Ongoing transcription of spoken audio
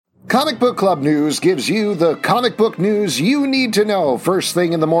Comic Book Club News gives you the comic book news you need to know first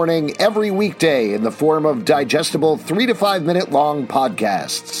thing in the morning every weekday in the form of digestible 3 to 5 minute long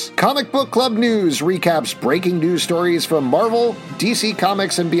podcasts. Comic Book Club News recaps breaking news stories from Marvel, DC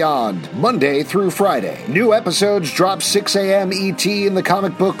Comics, and beyond, Monday through Friday. New episodes drop 6 a.m. ET in the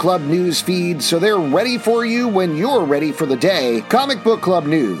Comic Book Club News feed, so they're ready for you when you're ready for the day. Comic Book Club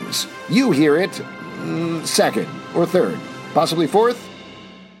News. You hear it second or third, possibly fourth.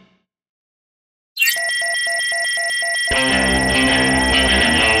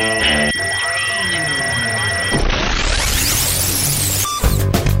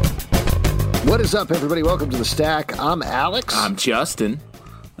 What is up, everybody? Welcome to The Stack. I'm Alex. I'm Justin.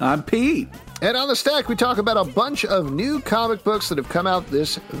 I'm Pete. And on The Stack, we talk about a bunch of new comic books that have come out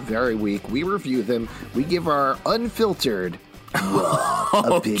this very week. We review them. We give our unfiltered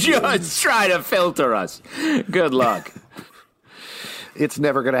opinions. Just try to filter us. Good luck. It's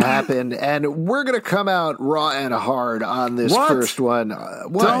never going to happen. And we're going to come out raw and hard on this first one.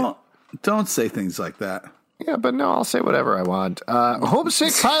 Don't say things like that. Yeah, but no, I'll say whatever I want.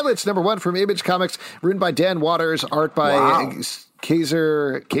 Homesick Pilots, #1 from Image Comics, written by Dan Waters, art by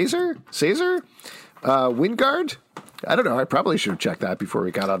Caesar Wingard? I don't know. I probably should have checked that before we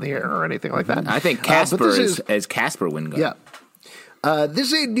got on the air or anything like that. I think Casper is Casper Wingard. Yeah.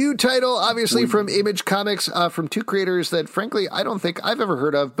 This is a new title, obviously, from Image Comics, from two creators that, frankly, I don't think I've ever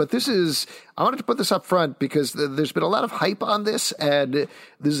heard of. But I wanted to put this up front because there's been a lot of hype on this, and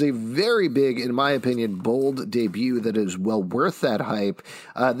this is a very big, in my opinion, bold debut that is well worth that hype.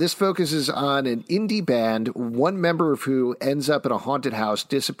 This focuses on an indie band, one member of who ends up in a haunted house,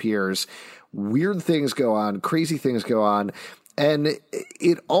 disappears, weird things go on, crazy things go on. And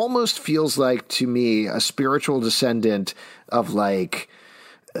it almost feels like, to me, a spiritual descendant of, like,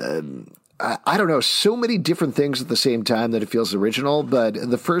 I don't know, so many different things at the same time that it feels original. But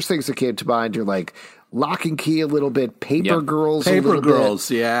the first things that came to mind are, like, Lock and Key a little bit, Paper Girls a little bit. Paper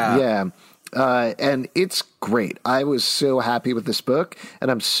Girls, yeah. Yeah. And it's great. I was so happy with this book, and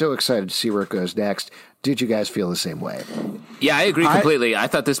I'm so excited to see where it goes next. Did you guys feel the same way? Yeah, I agree completely. I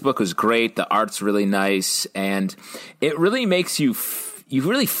thought this book was great. The art's really nice, and it really makes you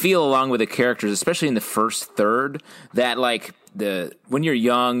really feel along with the characters, especially in the first third. That like when you're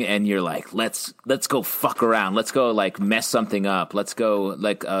young and you're like, let's go fuck around, let's go like mess something up, let's go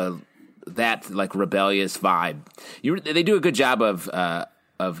like that like rebellious vibe. They do a good job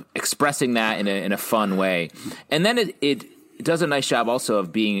of expressing that in a fun way, and then it does a nice job also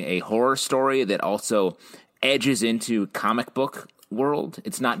of being a horror story that also edges into comic book world.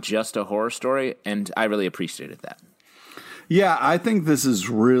 It's not just a horror story, and I really appreciated that. Yeah, I think this is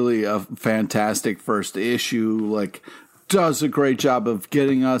really a fantastic first issue. Like, does a great job of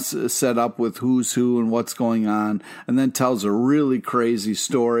getting us set up with who's who and what's going on, and then tells a really crazy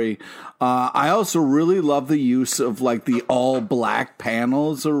story. I also really love the use of like the all black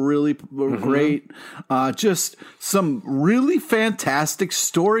panels are really great. Just some really fantastic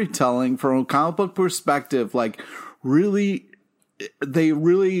storytelling from a comic book perspective. Like they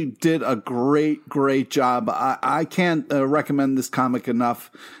really did a great job. I can't recommend this comic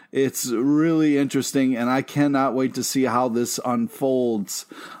enough. It's really interesting, and I cannot wait to see how this unfolds.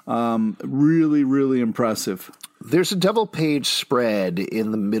 Really, really impressive. There's a double-page spread in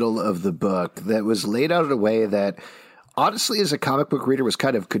the middle of the book that was laid out in a way that, honestly, as a comic book reader, was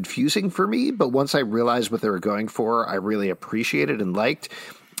kind of confusing for me. But once I realized what they were going for, I really appreciated and liked.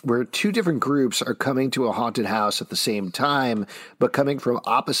 Where two different groups are coming to a haunted house at the same time, but coming from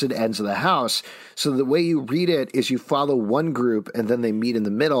opposite ends of the house. So the way you read it is you follow one group and then they meet in the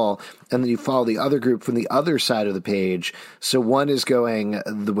middle, and then you follow the other group from the other side of the page. So one is going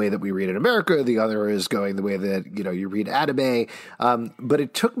the way that we read in America, the other is going the way that, you read anime. But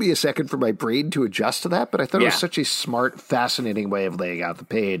it took me a second for my brain to adjust to that, but I thought it was such a smart, fascinating way of laying out the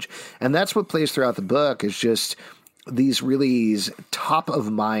page. And that's what plays throughout the book, is just these really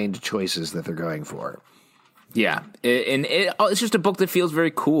top-of-mind choices that they're going for. Yeah, and it's just a book that feels very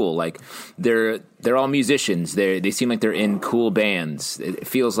cool. Like they're all musicians. They seem like they're in cool bands. It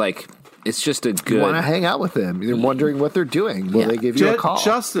feels like it's just a good. You want to hang out with them. You're wondering what they're doing. Will they give you a call?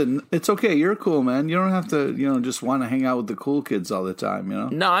 Justin, it's okay. You're cool, man. You don't have to, just want to hang out with the cool kids all the time.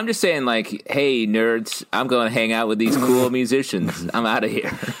 No, I'm just saying, like, hey, nerds, I'm going to hang out with these cool musicians. I'm out of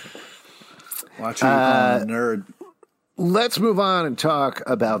here. Watch you call him a nerd. Let's move on and talk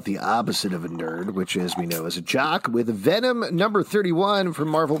about the opposite of a nerd, which, as we know, is a jock, with Venom number 31 from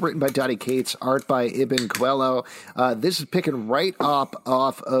Marvel, written by Donny Cates, art by Ibn Coelho. This is picking right up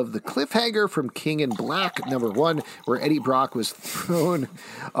off of the cliffhanger from King in Black number 1, where Eddie Brock was thrown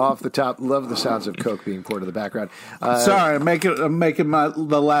off the top. Love the sounds of Coke being poured in the background. Sorry, I'm making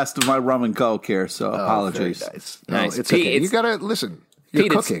the last of my rum and Coke here, so apologies. Very nice. Nice. No, it's Pete, okay. You got to listen. You're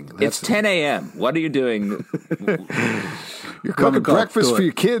Pete, cooking. It's 10 a.m. What are you doing? You're cooking breakfast for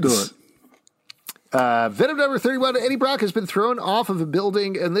your kids. Venom number 31, Eddie Brock has been thrown off of a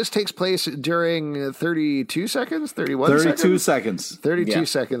building, and this takes place during 32 seconds? 31 32 seconds. 32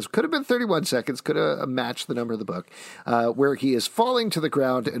 seconds. Could have been 31 seconds. Could have matched the number of the book, where he is falling to the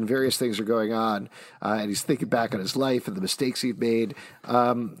ground and various things are going on, and he's thinking back on his life and the mistakes he's made.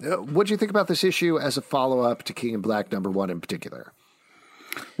 What do you think about this issue as a follow-up to King in Black number 1 in particular?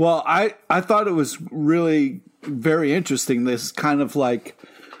 Well, I thought it was really very interesting. This kind of like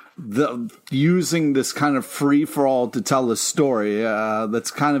using this kind of free for all to tell a story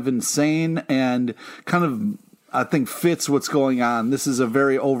that's kind of insane and kind of, I think, fits what's going on. This is a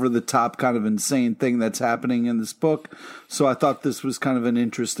very over the top kind of insane thing that's happening in this book. So I thought this was kind of an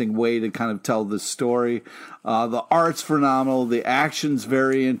interesting way to kind of tell this story. The art's phenomenal. The action's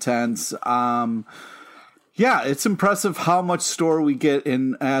very intense. Yeah, it's impressive how much story we get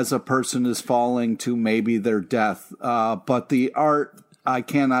in as a person is falling to maybe their death. But the art, I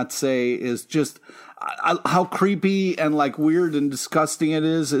cannot say, is just how creepy and like weird and disgusting it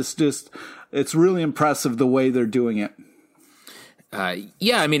is. It's really impressive the way they're doing it.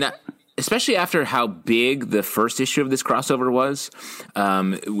 Yeah, I mean, especially after how big the first issue of this crossover was,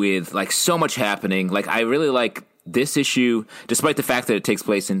 with like so much happening. Like, I really like this issue, despite the fact that it takes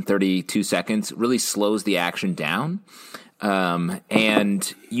place in 32 seconds, really slows the action down.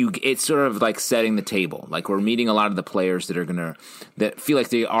 And it's sort of like setting the table. Like, we're meeting a lot of the players that feel like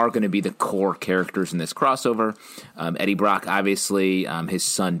they are going to be the core characters in this crossover. Eddie Brock, obviously, his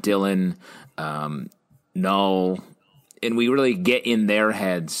son Dylan, Null, and we really get in their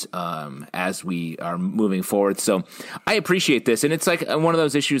heads as we are moving forward. So I appreciate this. And it's like one of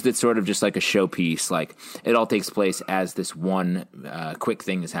those issues that's sort of just like a showpiece. Like, it all takes place as this one quick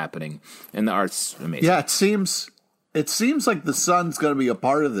thing is happening. And the art's amazing. Yeah, it seems like the son's going to be a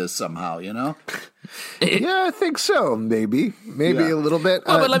part of this somehow, you know? Yeah, I think so. Maybe a little bit.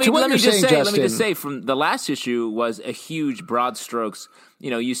 Well, but let me just say, from the last issue was a huge broad strokes. You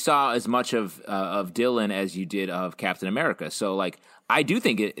know, you saw as much of Dylan as you did of Captain America. So, like, I do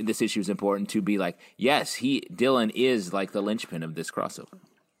think this issue is important to be like, yes, Dylan is like the linchpin of this crossover.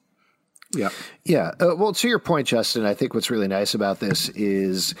 Yeah. Yeah. Well, to your point, Justin, I think what's really nice about this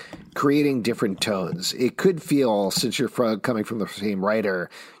is creating different tones. It could feel, since you're coming from the same writer,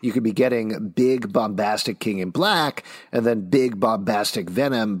 you could be getting big, bombastic King in Black and then big, bombastic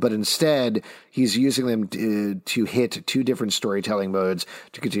Venom, but instead he's using them to hit two different storytelling modes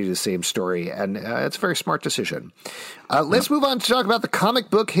to continue the same story, and it's a very smart decision. Let's move on to talk about the comic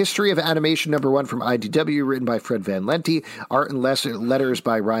book history of animation number 1 from IDW, written by Fred Van Lente, art and letters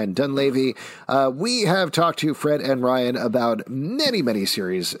by Ryan Dunleavy. We have talked to Fred and Ryan about many, many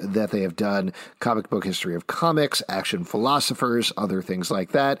series that they have done, comic book history of comics, action philosophers, other things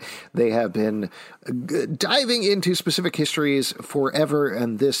like that. They have been diving into specific histories forever,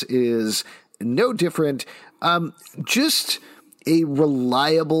 and this is no different. Just a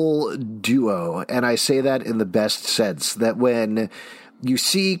reliable duo, and I say that in the best sense, that when you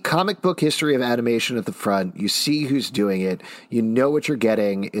see comic book history of animation at the front, you see who's doing it, you know what you're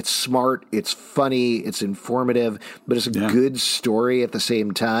getting. It's smart, it's funny, it's informative, but it's a good story at the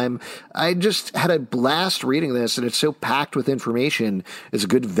same time. I just had a blast reading this, and it's so packed with information. It's a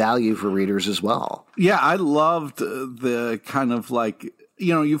good value for readers as well. Yeah, I loved the kind of like,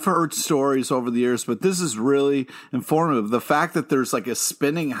 you know, you've heard stories over the years, but this is really informative. The fact that there's like a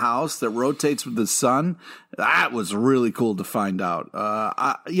spinning house that rotates with the sun, that was really cool to find out.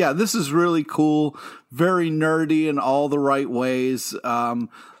 This is really cool, very nerdy in all the right ways.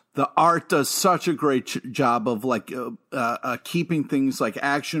 The art does such a great job of like keeping things like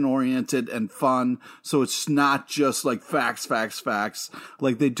action oriented and fun. So it's not just like facts.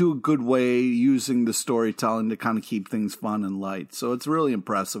 Like, they do a good way using the storytelling to kind of keep things fun and light. So it's really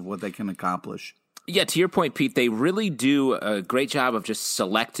impressive what they can accomplish. Yeah, to your point, Pete, they really do a great job of just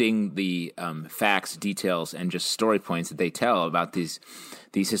selecting the facts, details, and just story points that they tell about these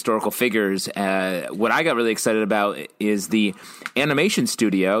historical figures. What I got really excited about is the animation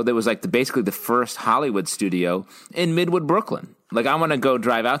studio that was like basically the first Hollywood studio in Midwood, Brooklyn. Like, I want to go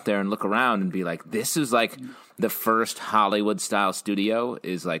drive out there and look around and be like, this is like the first Hollywood style studio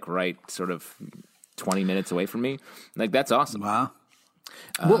is like right sort of 20 minutes away from me. Like, that's awesome. Wow.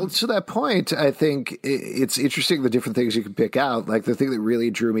 Well, to that point, I think it's interesting the different things you can pick out. Like the thing that really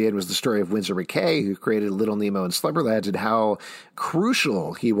drew me in was the story of Winsor McKay, who created Little Nemo and Slumberland, and how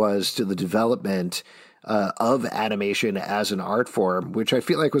crucial he was to the development of animation as an art form, which I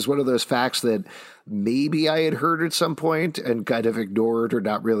feel like was one of those facts that maybe I had heard at some point and kind of ignored or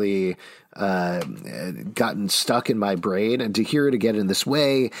not really gotten stuck in my brain. And to hear it again in this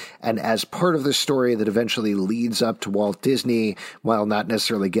way, and as part of the story that eventually leads up to Walt Disney, while not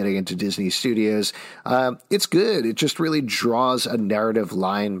necessarily getting into Disney Studios, it's good. It just really draws a narrative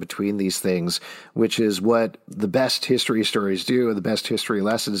line between these things, which is what the best history stories do and the best history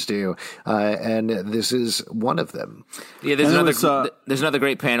lessons do. And this is one of them. Yeah, there's another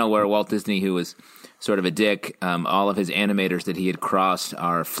great panel where Walt Disney, who was sort of a dick, all of his animators that he had crossed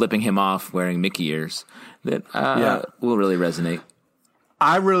are flipping him off wearing Mickey ears. That will really resonate.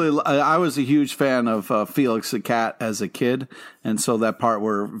 I was a huge fan of Felix the Cat as a kid, and so that part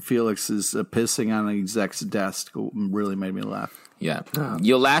where Felix is pissing on an exec's desk really made me laugh. Yeah,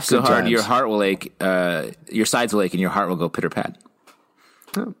 you'll laugh so hard times. your heart will ache, your sides will ache, and your heart will go pitter pat.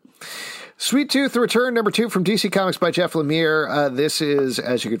 Oh. Sweet Tooth, The Return, number 2 from DC Comics by Jeff Lemire. This is,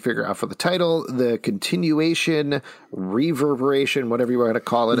 as you can figure out from the title, the continuation, reverberation, whatever you want to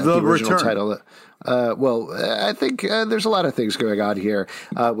call it, of the original title. I think there's a lot of things going on here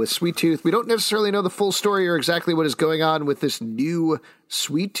with Sweet Tooth. We don't necessarily know the full story or exactly what is going on with this new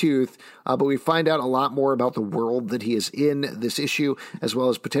Sweet Tooth, but we find out a lot more about the world that he is in this issue, as well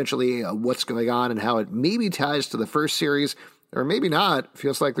as potentially what's going on and how it maybe ties to the first series. Or maybe not.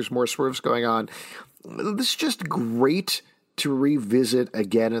 Feels like there's more swerves going on. This is just great to revisit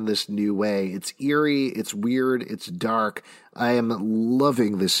again in this new way. It's eerie, it's weird, it's dark. I am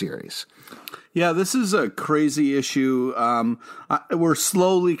loving this series. Yeah, this is a crazy issue. We're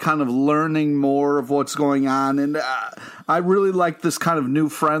slowly kind of learning more of what's going on, and I really like this kind of new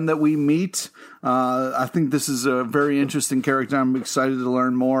friend that we meet. I think this is a very interesting character. I'm excited to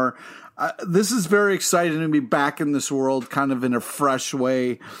learn more. This is very exciting to be back in this world kind of in a fresh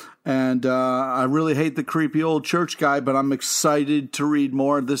way. And I really hate the creepy old church guy, but I'm excited to read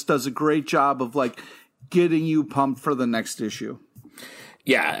more. This does a great job of like getting you pumped for the next issue.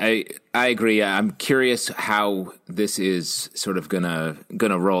 Yeah, I agree. I'm curious how this is sort of gonna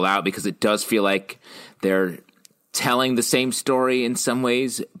roll out, because it does feel like they're telling the same story in some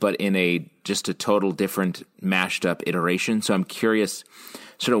ways, but in just a total different mashed up iteration. So I'm curious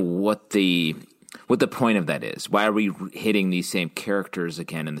sort of what the point of that is. Why are we hitting these same characters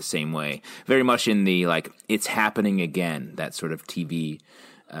again in the same way? Very much in the, like, it's happening again, that sort of TV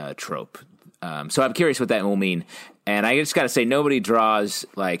trope. So I'm curious what that will mean. And I just got to say, nobody draws,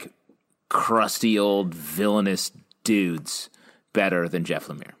 like, crusty old villainous dudes better than Jeff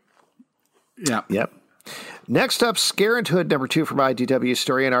Lemire. Yeah. Yep. Next up, Scarant Hood, number 2 from IDW,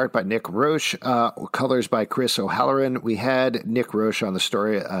 story and art by Nick Roche, colors by Chris O'Halloran. We had Nick Roche on the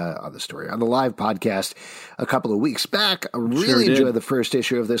live podcast a couple of weeks back. I really enjoyed the first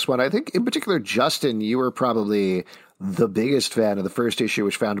issue of this one. I think, in particular, Justin, you were probably the biggest fan of the first issue,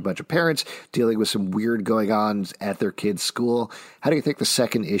 which found a bunch of parents dealing with some weird going on at their kids' school. How do you think the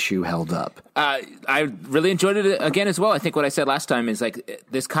second issue held up? I really enjoyed it again as well. I think what I said last time is, like,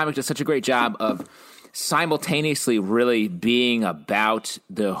 this comic does such a great job of simultaneously really being about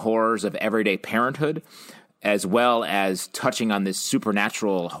the horrors of everyday parenthood, as well as touching on this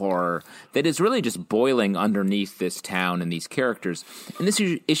supernatural horror that is really just boiling underneath this town and these characters. And this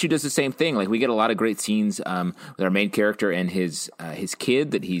issue does the same thing. Like, we get a lot of great scenes with our main character and his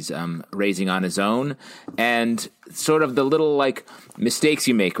kid that he's raising on his own, and sort of the little, like, mistakes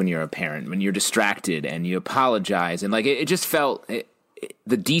you make when you're a parent, when you're distracted and you apologize. And, like, it just felt...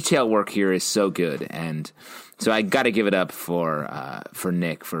 the detail work here is so good, and so I got to give it up for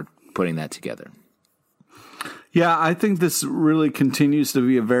Nick for putting that together. Yeah, I think this really continues to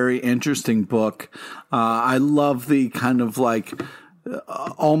be a very interesting book. I love the kind of like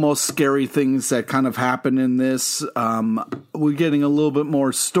almost scary things that kind of happen in this. We're getting a little bit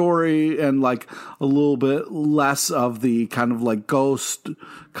more story and like a little bit less of the kind of like ghost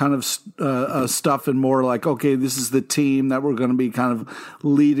kind of stuff, and more like, okay, this is the team that we're going to be kind of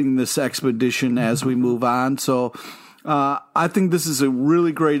leading this expedition as we move on. So I think this is a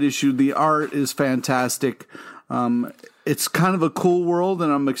really great issue. The art is fantastic. It's kind of a cool world,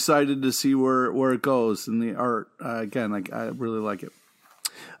 and I'm excited to see where it goes. And the art, again, like, I really like it.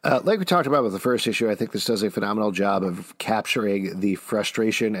 Like we talked about with the first issue, I think this does a phenomenal job of capturing the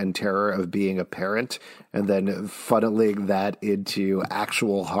frustration and terror of being a parent and then funneling that into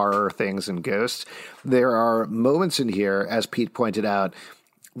actual horror things and ghosts. There are moments in here, as Pete pointed out,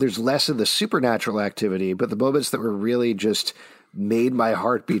 there's less of the supernatural activity, but the moments that were really just made my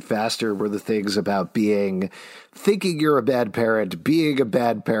heart beat faster were the things about thinking you're a bad parent, being a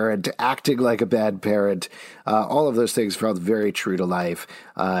bad parent, acting like a bad parent. All of those things felt very true to life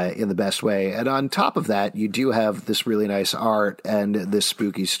in the best way. And on top of that, you do have this really nice art and this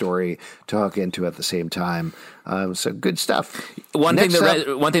spooky story to hook into at the same time. So good stuff. One thing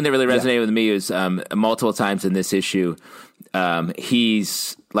that really resonated with me is multiple times in this issue,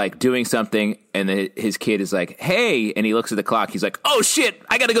 he's like doing something and his kid is like, hey, and he looks at the clock. He's like, oh shit,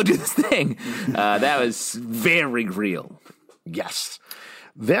 I got to go do this thing. That was very real. Yes.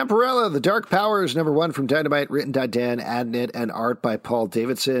 Vampirella, The Dark Powers, #1 from Dynamite, written by Dan Adnett and art by Paul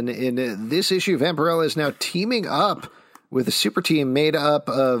Davidson. In this issue, Vampirella is now teaming up with a super team made up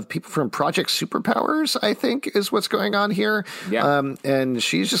of people from Project Superpowers, I think is what's going on here. Yeah. And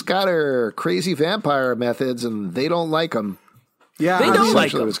she's just got her crazy vampire methods, and they don't like them. Yeah, they don't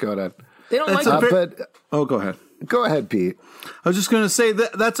like them. What's going on? They don't like them. Go ahead. Go ahead, Pete. I was just going to say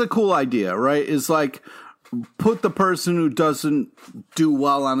that's a cool idea, right? Is like put the person who doesn't do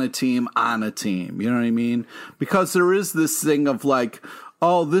well on a team. You know what I mean? Because there is this thing of like,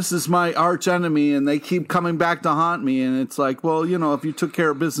 oh, this is my arch enemy, and they keep coming back to haunt me. And it's like, well, you know, if you took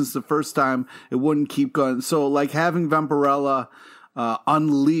care of business the first time, it wouldn't keep going. So, like, having Vampirella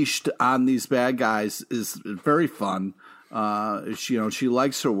unleashed on these bad guys is very fun. She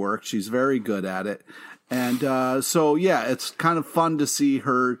likes her work. She's very good at it. And so, yeah, it's kind of fun to see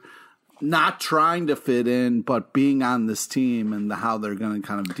her not trying to fit in, but being on this team and how they're going to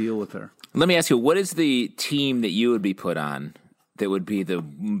kind of deal with her. Let me ask you, what is the team that you would be put on that would be the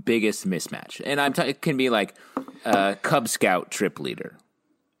biggest mismatch? And it can be like Cub Scout trip leader.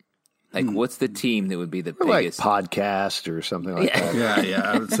 Like, what's the team that would be the biggest? Like podcast or something like that. Yeah.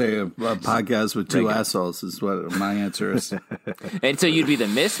 I would say a podcast with two assholes is what my answer is. And so you'd be the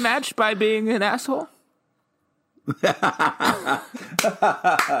mismatch by being an asshole?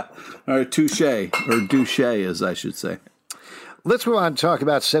 Or touche, or douche, as I should say. Let's move on and talk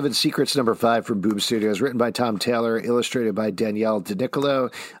about Seven Secrets #5 from Boom Studios, written by Tom Taylor, illustrated by Danielle DiNiccolo.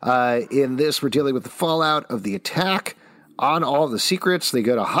 In this, we're dealing with the fallout of the attack on all the secrets. They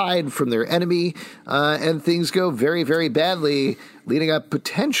go to hide from their enemy, and things go very, very badly, leading up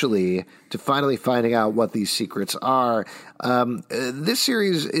potentially to finally finding out what these secrets are. This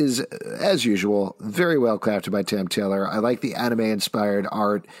series is, as usual, very well crafted by Tom Taylor. I like the anime-inspired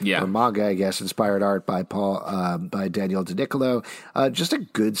art, or manga, I guess, inspired art by by Danielle DiNiccolo. Just a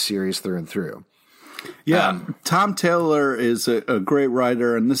good series through and through. Yeah, Tom Taylor is a great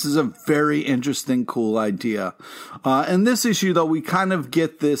writer, and this is a very interesting, cool idea. In this issue, though, we kind of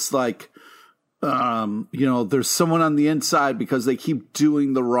get this, like, there's someone on the inside because they keep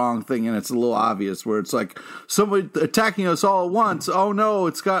doing the wrong thing, and it's a little obvious, where it's like, somebody attacking us all at once. Oh, no,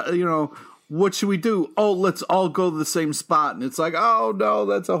 it's got, what should we do? Oh, let's all go to the same spot. And it's like, oh, no,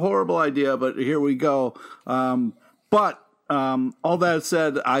 that's a horrible idea, but here we go. All that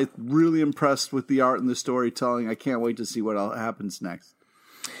said, I'm really impressed with the art and the storytelling. I can't wait to see what happens next.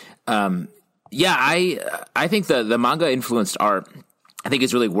 I think the manga influenced art, I think,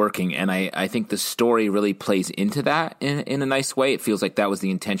 is really working, and I think the story really plays into that in a nice way. It feels like that was the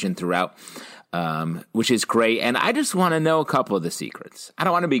intention throughout, which is great. And I just want to know a couple of the secrets. I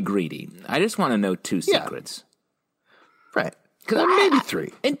don't want to be greedy. I just want to know 2 secrets. Right. Maybe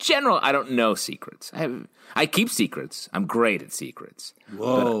 3. In general, I don't know secrets. I keep secrets. I'm great at secrets.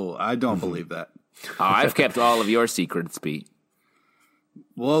 Whoa, I don't believe that. I've kept all of your secrets, Pete.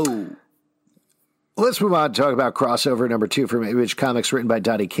 Whoa. Let's move on and talk about crossover #2 from Image Comics, written by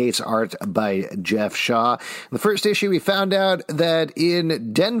Donny Cates, art by Jeff Shaw. In the first issue, we found out that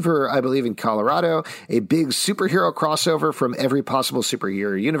in Denver, I believe in Colorado, a big superhero crossover from every possible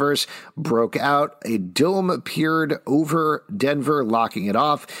superhero universe broke out. A dome appeared over Denver, locking it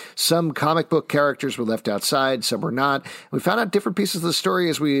off. Some comic book characters were left outside, some were not. We found out different pieces of the story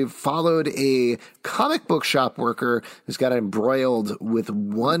as we followed a comic book shop worker who's got embroiled with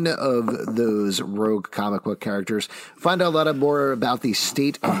one of those rogue comic book characters. Find out a lot more about the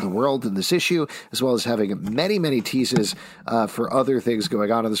state of the world in this issue, as well as having many, many teases for other things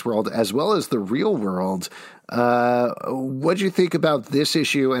going on in this world, as well as the real world. What do you think about this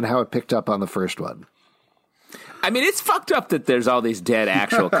issue and how it picked up on the first one? I mean, it's fucked up that there's all these dead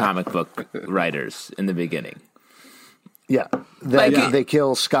actual comic book writers in the beginning. Yeah. They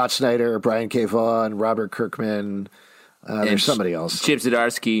kill Scott Snyder, Brian K. Vaughan, Robert Kirkman. There's somebody else. Chip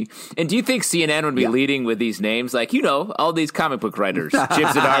Zdarsky. And do you think CNN would be leading with these names? Like, all these comic book writers. Chip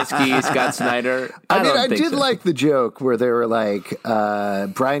Zdarsky, Scott Snyder. I did like the joke where they were like,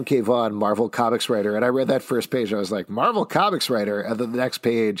 Brian K. Vaughan, Marvel Comics writer. And I read that first page. And I was like, Marvel Comics writer. And then the next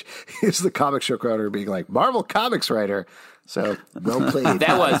page is the comic show writer being like, Marvel Comics writer. So well played.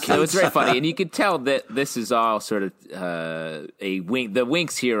 That was very funny. And you could tell that this is all sort of a wink. The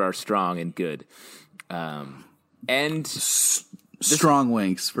winks here are strong and good. And strong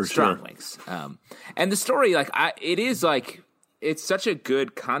winks for strong sure. Winks. And the story, it's such a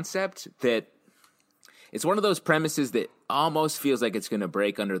good concept that it's one of those premises that almost feels like it's going to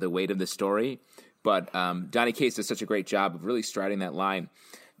break under the weight of the story. But Donny Cates does such a great job of really striding that line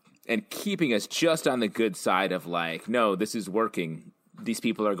and keeping us just on the good side of like, no, this is working. These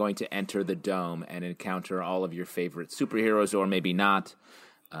people are going to enter the dome and encounter all of your favorite superheroes, or maybe not.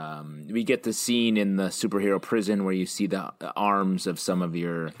 We get the scene in the superhero prison where you see the arms of some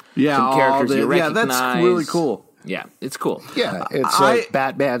characters you recognize. Yeah, that's really cool. Yeah, it's cool. Yeah, it's like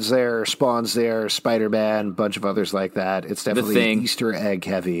Batman's there, Spawn's there, Spider-Man, bunch of others like that. It's definitely Easter egg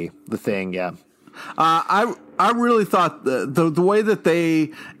heavy. The Thing, yeah. I really thought the way that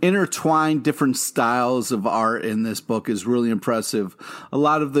they intertwine different styles of art in this book is really impressive. A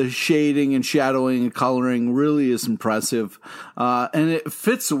lot of the shading and shadowing and coloring really is impressive. And it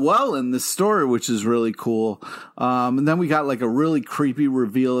fits well in this story, which is really cool. And then we got like a really creepy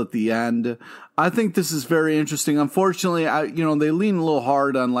reveal at the end. I think this is very interesting. Unfortunately, they lean a little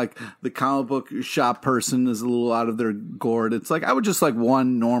hard on like the comic book shop person is a little out of their gourd. It's like, I would just like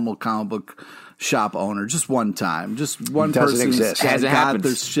one normal comic book shop owner, just one time, just one person got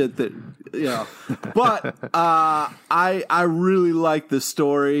their shit that, but, I really like this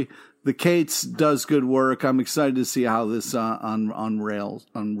story. The Cates does good work. I'm excited to see how this, unreveals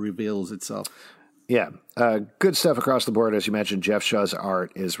itself. Yeah, good stuff across the board. As you mentioned, Jeff Shaw's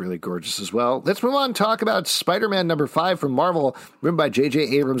art is really gorgeous as well. Let's move on and talk about Spider-Man #5 from Marvel, written by J.J.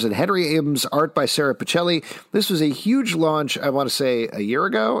 Abrams and Henry Abrams, art by Sarah Pichelli. This was a huge launch, I want to say, a year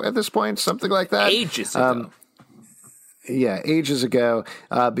ago at this point, something like that. Ages ago. Yeah, ages ago,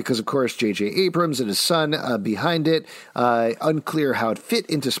 because, of course, J.J. Abrams and his son behind it. Unclear how it fit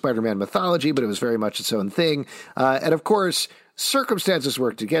into Spider-Man mythology, but it was very much its own thing. And, of course, circumstances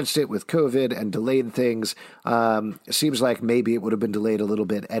worked against it with COVID and delayed things. Seems like maybe it would have been delayed a little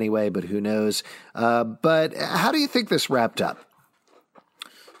bit anyway, but who knows? But how do you think this wrapped up?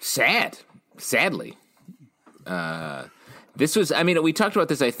 Sadly. This was, we talked about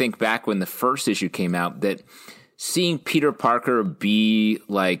this, I think, back when the first issue came out, that seeing Peter Parker be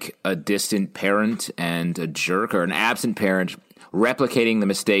like a distant parent and a jerk, or an absent parent, replicating the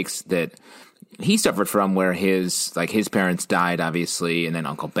mistakes that he suffered from, where his parents died, obviously, and then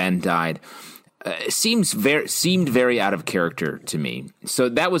Uncle Ben died, seemed very out of character to me. So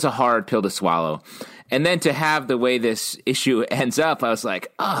that was a hard pill to swallow. And then to have the way this issue ends up, I was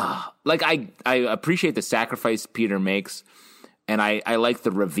like, I appreciate the sacrifice Peter makes, and I like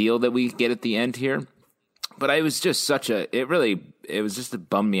the reveal that we get at the end here. But it was just it was just, it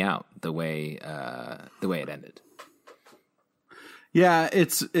bummed me out the way it ended. Yeah,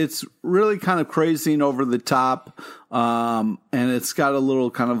 it's really kind of crazy and over the top, and it's got a little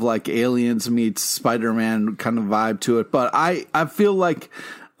kind of like Aliens meets Spider-Man kind of vibe to it. But I feel like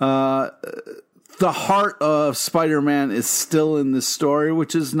the heart of Spider-Man is still in the story,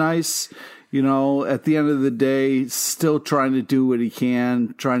 which is nice. At the end of the day, still trying to do what he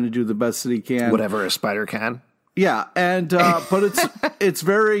can, trying to do the best that he can. Whatever a spider can. Yeah, and but it's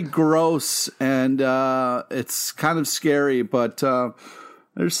very gross and it's kind of scary, but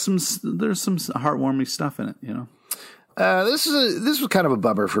there's some heartwarming stuff in it, This was kind of a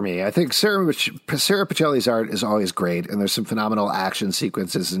bummer for me. I think Sarah Pichelli's art is always great, and there's some phenomenal action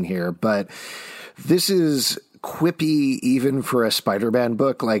sequences in here, but this is quippy even for a Spider-Man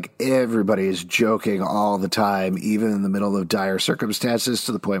book. Like, everybody is joking all the time, even in the middle of dire circumstances,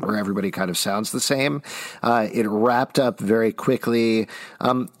 to the point where everybody kind of sounds the same. It wrapped up very quickly.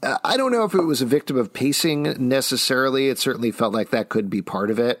 I don't know if it was a victim of pacing necessarily. It certainly felt like that could be part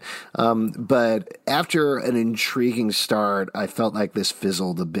of it. But after an intriguing start, I felt like this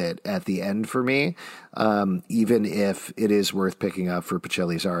fizzled a bit at the end for me. Even if it is worth picking up for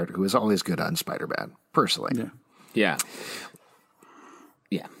Pichelli's art, who is always good on Spider-Man, personally. Yeah.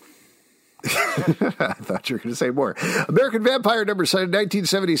 I thought you were going to say more. American Vampire number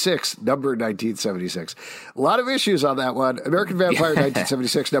 1976. A lot of issues on that one. American Vampire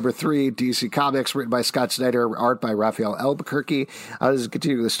 1976, number 3, DC Comics, written by Scott Snyder, art by Raphael Albuquerque. This is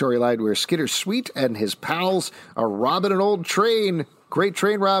continuing the storyline where Skinner Sweet and his pals are robbing an old train Great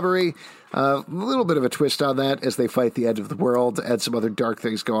train robbery. A little bit of a twist on that as they fight the edge of the world, and some other dark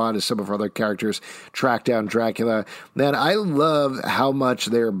things go on as some of our other characters track down Dracula. Man, I love how much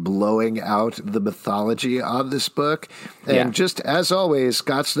they're blowing out the mythology on this book. And just as always,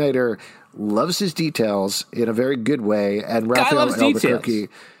 Scott Snyder loves his details in a very good way, and Raphael Albuquerque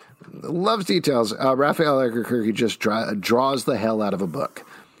loves details. Raphael Albuquerque just draws the hell out of a book.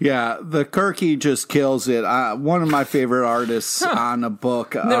 Yeah, the Kirky just kills it. One of my favorite artists on a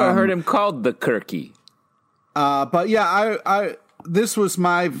book. Never heard him called the Kirky. But yeah, I this was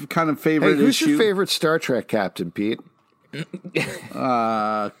my kind of favorite Who's issue. your favorite Star Trek captain, Pete?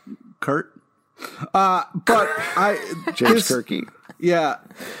 Kurt. But James Kirky. Yeah.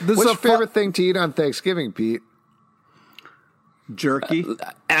 What's your favorite thing to eat on Thanksgiving, Pete? Jerky.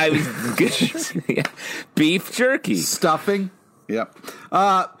 Beef jerky. Stuffing. Yep.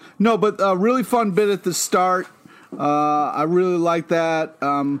 No, but a really fun bit at the start. I really like that.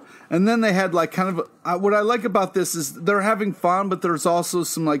 And then they had like kind of what I like about this is they're having fun, but there's also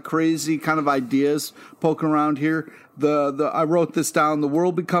some like crazy kind of ideas poking around here. I wrote this down. The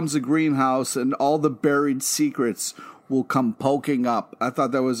world becomes a greenhouse, and all the buried secrets will come poking up. I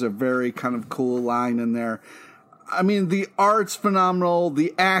thought that was a very kind of cool line in there. I mean, the art's phenomenal.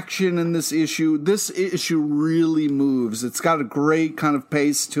 The action in this issue really moves. It's got a great kind of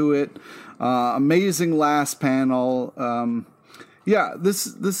pace to it. Amazing last panel. This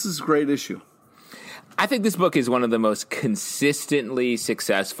is a great issue. I think this book is one of the most consistently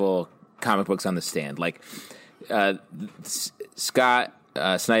successful comic books on the stand. Like, Scott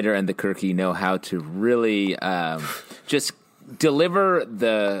Snyder and the Kirky know how to really just deliver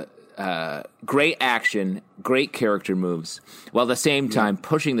the great action, great character moves, while at the same time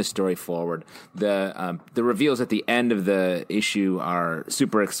pushing the story forward. The reveals at the end of the issue are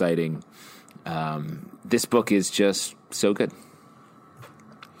super exciting. This book is just so good.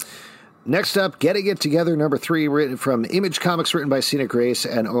 Next up, Getting It Together, number 3, written from Image Comics, written by Sina Grace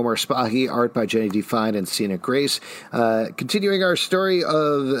and Omar Spahi, art by Jenny Define and Sina Grace. Continuing our story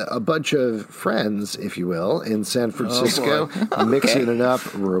of a bunch of friends, if you will, in San Francisco, mixing it up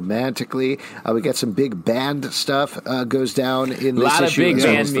romantically. We get some big band stuff goes down in this issue. A lot of big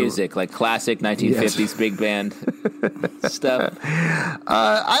band music, like classic 1950s big band stuff.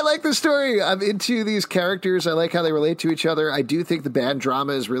 I like the story. I'm into these characters. I like how they relate to each other. I do think the band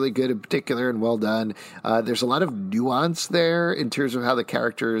drama is really good in particular and well done. There's a lot of nuance there in terms of how the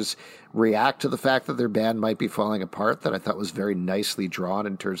characters react to the fact that their band might be falling apart that I thought was very nicely drawn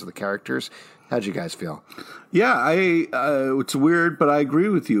in terms of the characters. How'd you guys feel? Yeah, it's weird, but I agree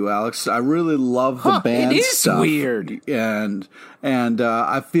with you, Alex. I really love the band stuff. It is weird. And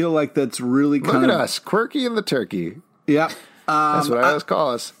I feel like that's really kind of... Look at us, quirky and the turkey. Yeah. That's what I always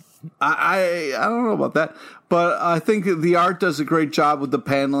call us. I don't know about that, but I think the art does a great job with the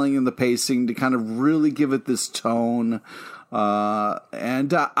paneling and the pacing to kind of really give it this tone. I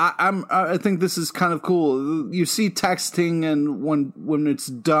think this is kind of cool. You see texting and when it's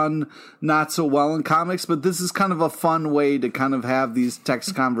done not so well in comics, but this is kind of a fun way to kind of have these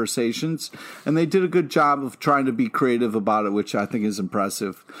text conversations. And they did a good job of trying to be creative about it, which I think is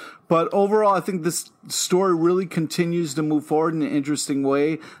impressive. But overall, I think this story really continues to move forward in an interesting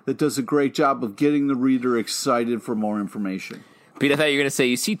way that does a great job of getting the reader excited for more information. Pete, I thought you were going to say,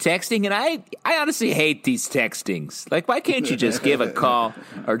 you see texting, and I honestly hate these textings. Like, why can't you just give a call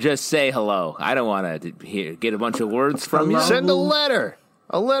or just say hello? I don't want to get a bunch of words from you. Send a letter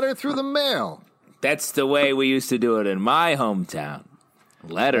through the mail. That's the way we used to do it in my hometown.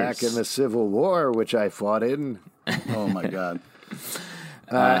 Letters. Back in the Civil War, which I fought in. Oh, my God.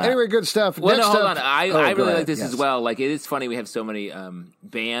 Anyway, good stuff. Well, Next hold up, on. I really like this yes. as well. Like, it is funny we have so many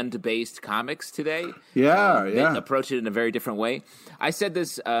band-based comics today. Yeah, They approach it in a very different way. I said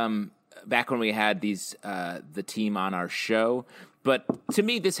this back when we had the team on our show, but to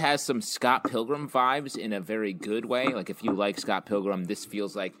me, this has some Scott Pilgrim vibes in a very good way. Like, if you like Scott Pilgrim, this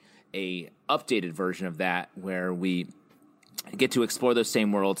feels like a updated version of that, where we get to explore those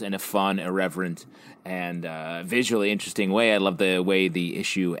same worlds in a fun, irreverent, and visually interesting way. I love the way the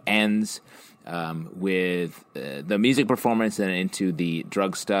issue ends with the music performance and into the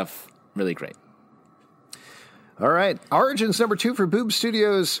drug stuff. Really great. All right. Origins number 2 for Boom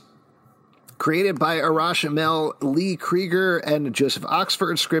Studios. Created by Arash Amel, Lee Krieger, and Joseph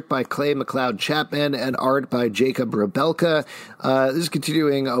Oxford. Script by Clay McLeod Chapman and art by Jacob Rebelka. This is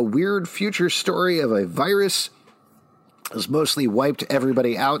continuing a weird future story of a virus has mostly wiped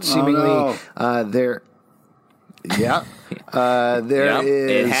everybody out, seemingly. Oh, no. Yeah. There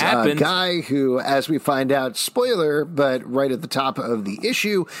is a happened. guy who, as we find out, spoiler, but right at the top of the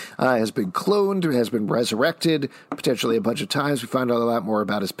issue, has been cloned, has been resurrected, potentially a bunch of times. We find out a lot more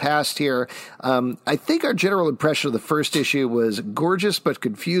about his past here. I think our general impression of the first issue was gorgeous but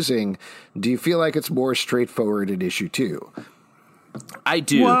confusing. Do you feel like it's more straightforward in issue 2? I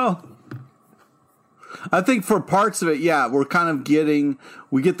do. Well, I think for parts of it, yeah,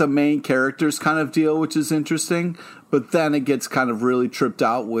 we get the main characters kind of deal, which is interesting, but then it gets kind of really tripped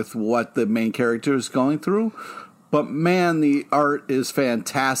out with what the main character is going through. But man, the art is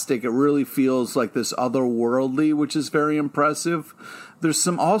fantastic. It really feels like this otherworldly, which is very impressive. There's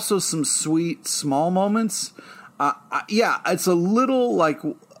also some sweet small moments. Yeah, it's a little like,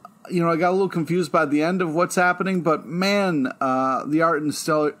 I got a little confused by the end of what's happening, but man, the art and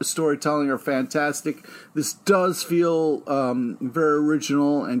storytelling are fantastic. This does feel very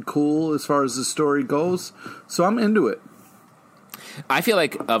original and cool as far as the story goes, so I'm into it. I feel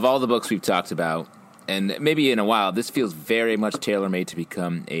like of all the books we've talked about, and maybe in a while, this feels very much tailor-made to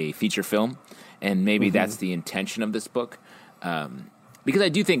become a feature film, and maybe that's the intention of this book. Because I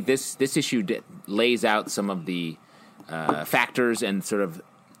do think this issue lays out some of the factors and sort of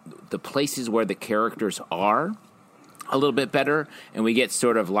the places where the characters are a little bit better, and we get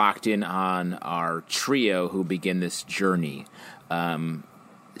sort of locked in on our trio who begin this journey.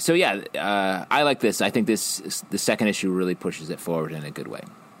 So yeah, I like this. I think the second issue really pushes it forward in a good way.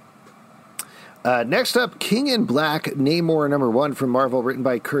 Next up, King in Black, Namor #1 from Marvel, written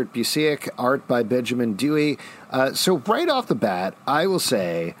by Kurt Busiek, art by Benjamin Dewey. So right off the bat, I will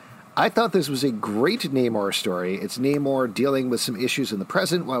say, I thought this was a great Namor story. It's Namor dealing with some issues in the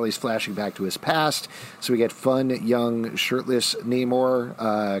present while he's flashing back to his past. So we get fun, young, shirtless Namor,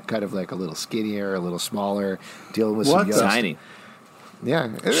 kind of like a little skinnier, a little smaller, dealing with some young... Tiny. Yeah.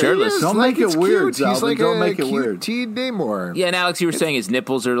 Shirtless. Don't make it weird, Zalvin. He's like Don't a make it cute weird. teen Namor. Yeah, and Alex, you were saying his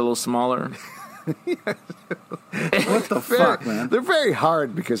nipples are a little smaller. What the fuck, man? They're very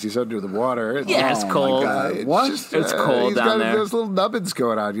hard because he's under the water. Yeah, it's cold. What? It's cold he's down got there. Those little nubbins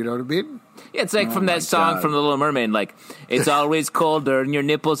going on, you know what I mean? Yeah, it's like from that song God. from The Little Mermaid, like, it's always colder and your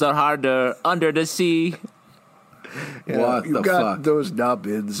nipples are harder under the sea. Yeah, What you've the got fuck? those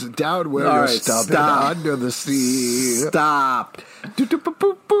nubbins down where All you're right, stubbing stop. under the sea. Stop.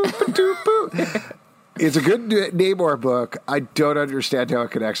 It's a good Namor book. I don't understand how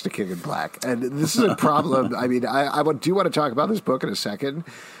it connects to King in Black. And this is a problem. I mean, I do want to talk about this book in a second,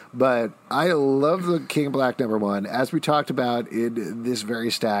 but I love the King in Black #1. As we talked about in this very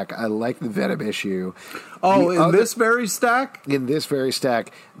stack, I like the Venom issue. This very stack? In this very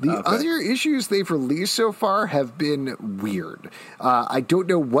stack. The other issues they've released so far have been weird. I don't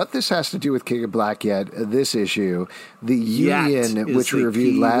know what this has to do with King in Black yet, this issue. The Union, which we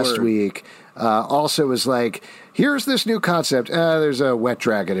reviewed last week, also is like, here's this new concept. There's a wet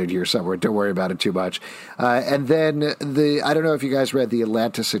dragon in here somewhere. Don't worry about it too much. And then I don't know if you guys read the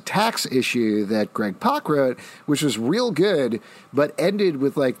Atlantis Attacks issue that Greg Pak wrote, which was real good, but ended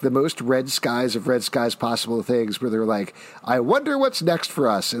with like the most red skies of red skies possible things, where they're like, I wonder what's next for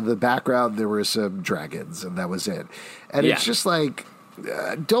us. In the background, there were some dragons, and that was it. And it's just like,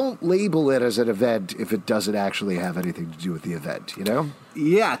 don't label it as an event if it doesn't actually have anything to do with the event, you know?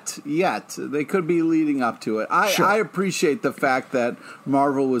 Yet. They could be leading up to it. I appreciate the fact that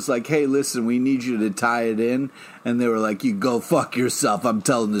Marvel was like, hey, listen, we need you to tie it in. And they were like, you go fuck yourself. I'm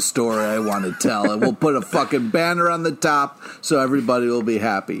telling the story I want to tell. And we'll put a fucking banner on the top so everybody will be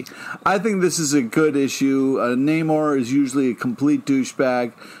happy. I think this is a good issue. Namor is usually a complete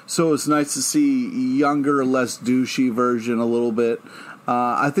douchebag. So it's nice to see younger, less douchey version a little bit.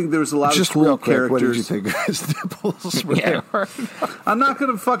 I think there's a lot of cool real quick, characters. What did you think of his nipples? I'm not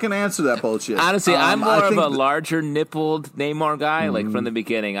going to fucking answer that bullshit. Honestly, I'm more of a larger nippled Namor guy. Like from the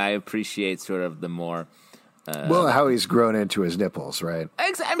beginning, I appreciate sort of the more. Well, how he's grown into his nipples, right?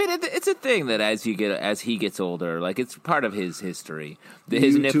 I mean, it's a thing that as he gets older, like it's part of his history.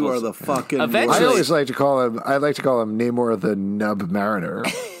 His You nipples two are the fucking Eventually- I always like to call him. I like to call him Namor the Nub Mariner.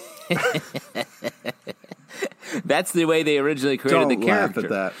 That's the way they originally created the character.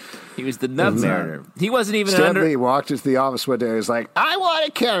 Laugh at that. He was the Nub Mariner. He wasn't even Stan under. Lee walked into the office one day and was like, I want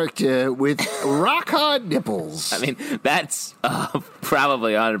a character with rock-hard nipples. I mean, that's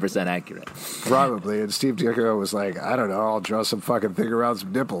probably 100% accurate. Probably. And Steve Ditko was like, I don't know, I'll draw some fucking thing around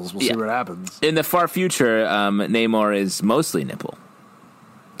some nipples. We'll see what happens. In the far future, Namor is mostly nipple.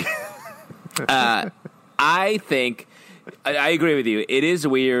 I think I agree with you. It is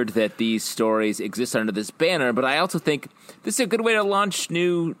weird that these stories exist under this banner, but I also think this is a good way to launch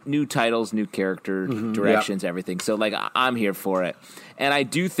new titles, new character directions, everything. So, like, I'm here for it. And I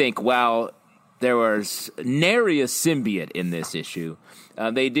do think, while there was nary a symbiote in this issue.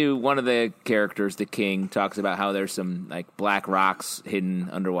 They do, one of the characters, the king, talks about how there's some like black rocks hidden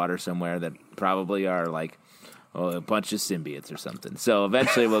underwater somewhere that probably are like a bunch of symbiotes or something. So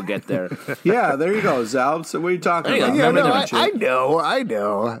eventually we'll get there. Yeah, there you go, Zal. So what are you talking about? Yeah, no, I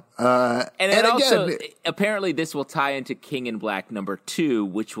know. And then also, apparently this will tie into King in Black #2,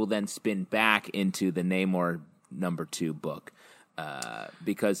 which will then spin back into the Namor #2 book.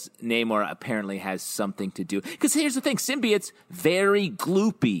 Because Namor apparently has something to do. Because here's the thing, symbiotes, very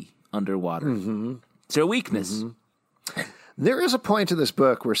gloopy underwater. Mm-hmm. It's their weakness. Mm-hmm. There is a point in this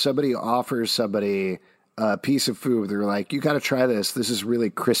book where somebody offers somebody a piece of food. They're like, you got to try this. This is really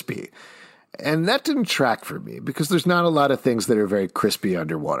crispy. And that didn't track for me because there's not a lot of things that are very crispy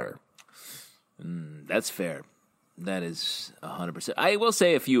underwater. That's fair. That is 100%. I will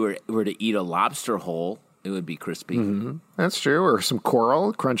say if you were to eat a lobster whole, it would be crispy. Mm-hmm. That's true. Or some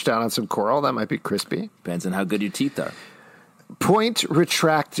coral. Crunch down on some coral. That might be crispy. Depends on how good your teeth are. Point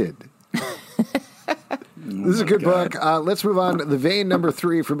retracted. This is a good book. Let's move on. The Vein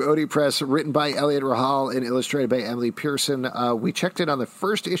 #3 from Odie Press, written by Elliot Rahal and illustrated by Emily Pearson. We checked in on the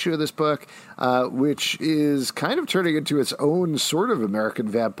first issue of this book, which is kind of turning into its own sort of American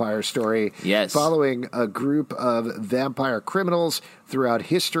vampire story. Yes. Following a group of vampire criminals throughout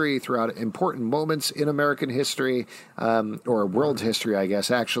history, throughout important moments in American history, or world history, I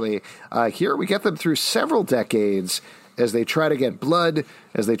guess, actually. Here we get them through several decades as they try to get blood,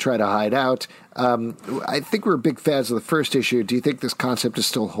 as they try to hide out. I think we're big fans of the first issue. Do you think this concept is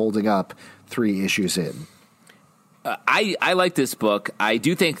still holding up 3 issues in? I like this book. I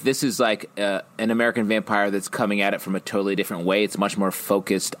do think this is like an American vampire that's coming at it from a totally different way. It's much more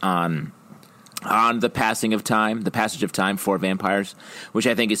focused on the passage of time for vampires, which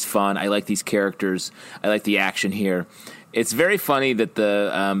I think is fun. I like these characters. I like the action here. It's very funny that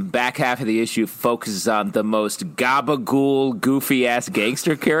the back half of the issue focuses on the most gabagool, goofy-ass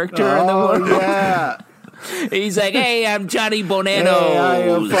gangster character in the world. Yeah. He's like, hey, I'm Johnny Bonanno. Hey,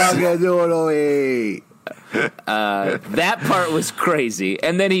 how you fucking doing, that part was crazy.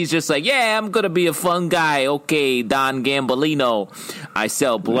 And then he's just like, yeah, I'm going to be a fun guy. Okay, Don Gambolino. I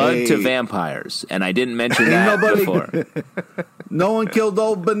sell blood to vampires. And I didn't mention that before. No one killed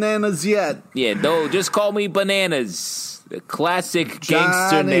old Bananas yet. Yeah, no, just call me Bananas. The classic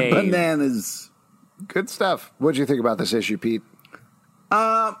gangster Johnny name. Bananas. Good stuff. What do you think about this issue, Pete?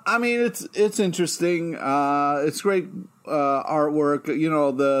 I mean, it's interesting. It's great artwork. You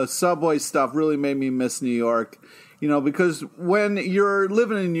know, the subway stuff really made me miss New York. You know, because when you're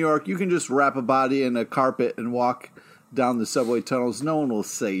living in New York, you can just wrap a body in a carpet and walk down the subway tunnels. No one will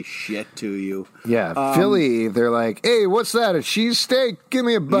say shit to you. Yeah, Philly, they're like, hey, what's that? A cheesesteak? Give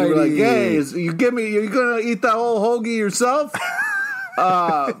me a bite. You're like, hey, you're going to eat that whole hoagie yourself?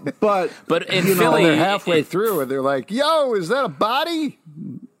 But in Philly, they're halfway through and they're like, yo, is that a body?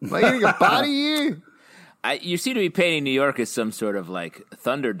 Am I eating a body here? You seem to be painting New York as some sort of like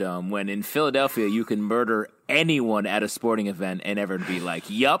Thunderdome, when in Philadelphia you can murder anyone at a sporting event and everyone be like,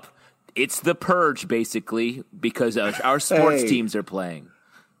 yup, it's the purge, basically, because our sports teams are playing.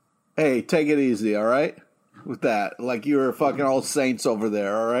 Hey, take it easy, all right? With that. Like you were fucking all Saints over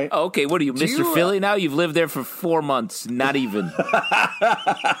there, all right? Oh, okay, what are you, Mr. Philly now? You've lived there for 4 months, not even.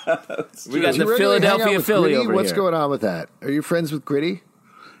 We got the Philadelphia Philly over What's here. going on with that? Are you friends with Gritty?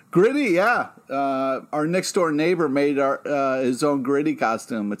 Gritty, yeah. Our next door neighbor made his own Gritty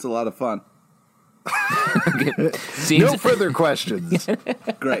costume. It's a lot of fun. No further questions.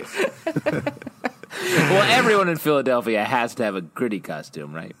 Great. Well, everyone in Philadelphia has to have a Gritty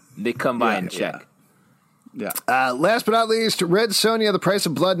costume, right? They come by and check. Yeah. Last but not least, Red Sonja, The Price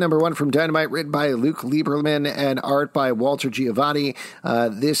of Blood, #1 from Dynamite, written by Luke Lieberman and art by Walter Giovanni.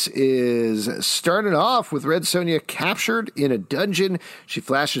 This is started off with Red Sonja captured in a dungeon. She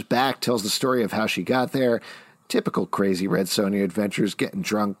flashes back, tells the story of how she got there. Typical crazy Red Sonja adventures, getting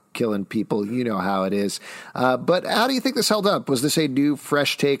drunk, killing people. You know how it is. But how do you think this held up? Was this a new,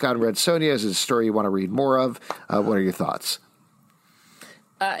 fresh take on Red Sonja? Is it a story you want to read more of? What are your thoughts?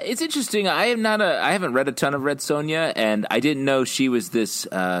 It's interesting. I haven't read a ton of Red Sonja, and I didn't know she was this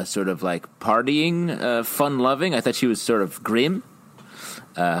sort of like partying, fun-loving. I thought she was sort of grim.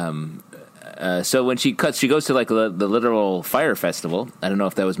 So when she goes to like the literal fire festival. I don't know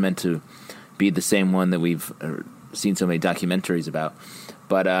if that was meant to be the same one that we've seen so many documentaries about,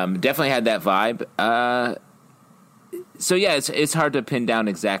 but definitely had that vibe. So yeah, it's hard to pin down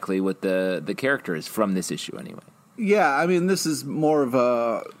exactly what the character is from this issue anyway. Yeah, I mean, this is more of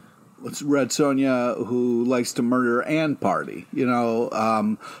a Red Sonja who likes to murder and party, you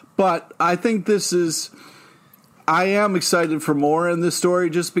know. But I think this is I am excited for more in this story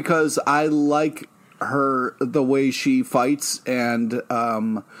just because I like her, the way she fights and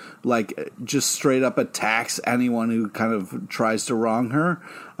like just straight up attacks anyone who kind of tries to wrong her.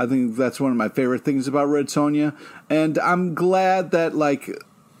 I think that's one of my favorite things about Red Sonja. And I'm glad that, like,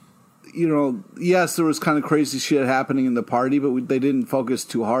 you know, yes, there was kind of crazy shit happening in the party, but they didn't focus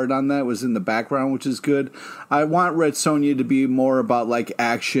too hard on that. It was in the background, which is good. I want Red Sonja to be more about, like,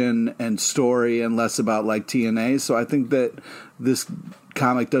 action and story and less about, like, TNA. So I think that this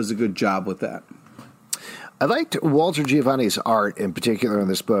comic does a good job with that. I liked Walter Giovanni's art in particular in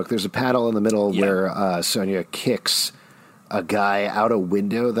this book. There's a panel in the middle where Sonja kicks a guy out a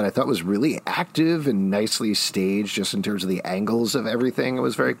window that I thought was really active and nicely staged just in terms of the angles of everything. It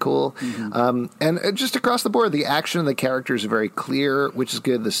was very cool. Mm-hmm. And just across the board, the action and the characters are very clear, which is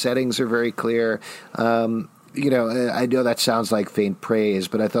good. The settings are very clear. You know, I know that sounds like faint praise,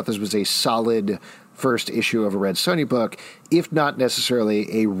 but I thought this was a solid first issue of a Red Sonja book, if not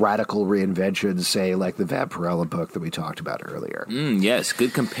necessarily a radical reinvention, say, like the Vampirella book that we talked about earlier. Yes,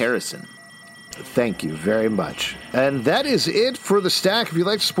 good comparison. Thank you very much. And that is it for The Stack. If you'd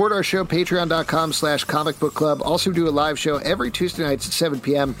like to support our show, patreon.com/Comic Book Club. Also do a live show every Tuesday nights at 7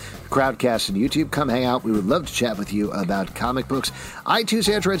 p.m. Crowdcast and YouTube. Come hang out. We would love to chat with you about comic books.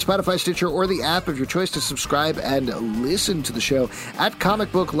 iTunes, Android, Spotify, Stitcher, or the app of your choice to subscribe and listen to the show at Comic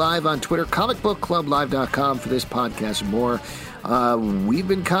Book Live on Twitter, comicbookclublive.com for this podcast and more. We've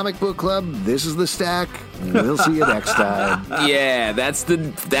been Comic Book Club. This is The Stack. We'll see you next time. Yeah, that's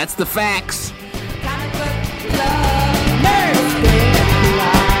the facts.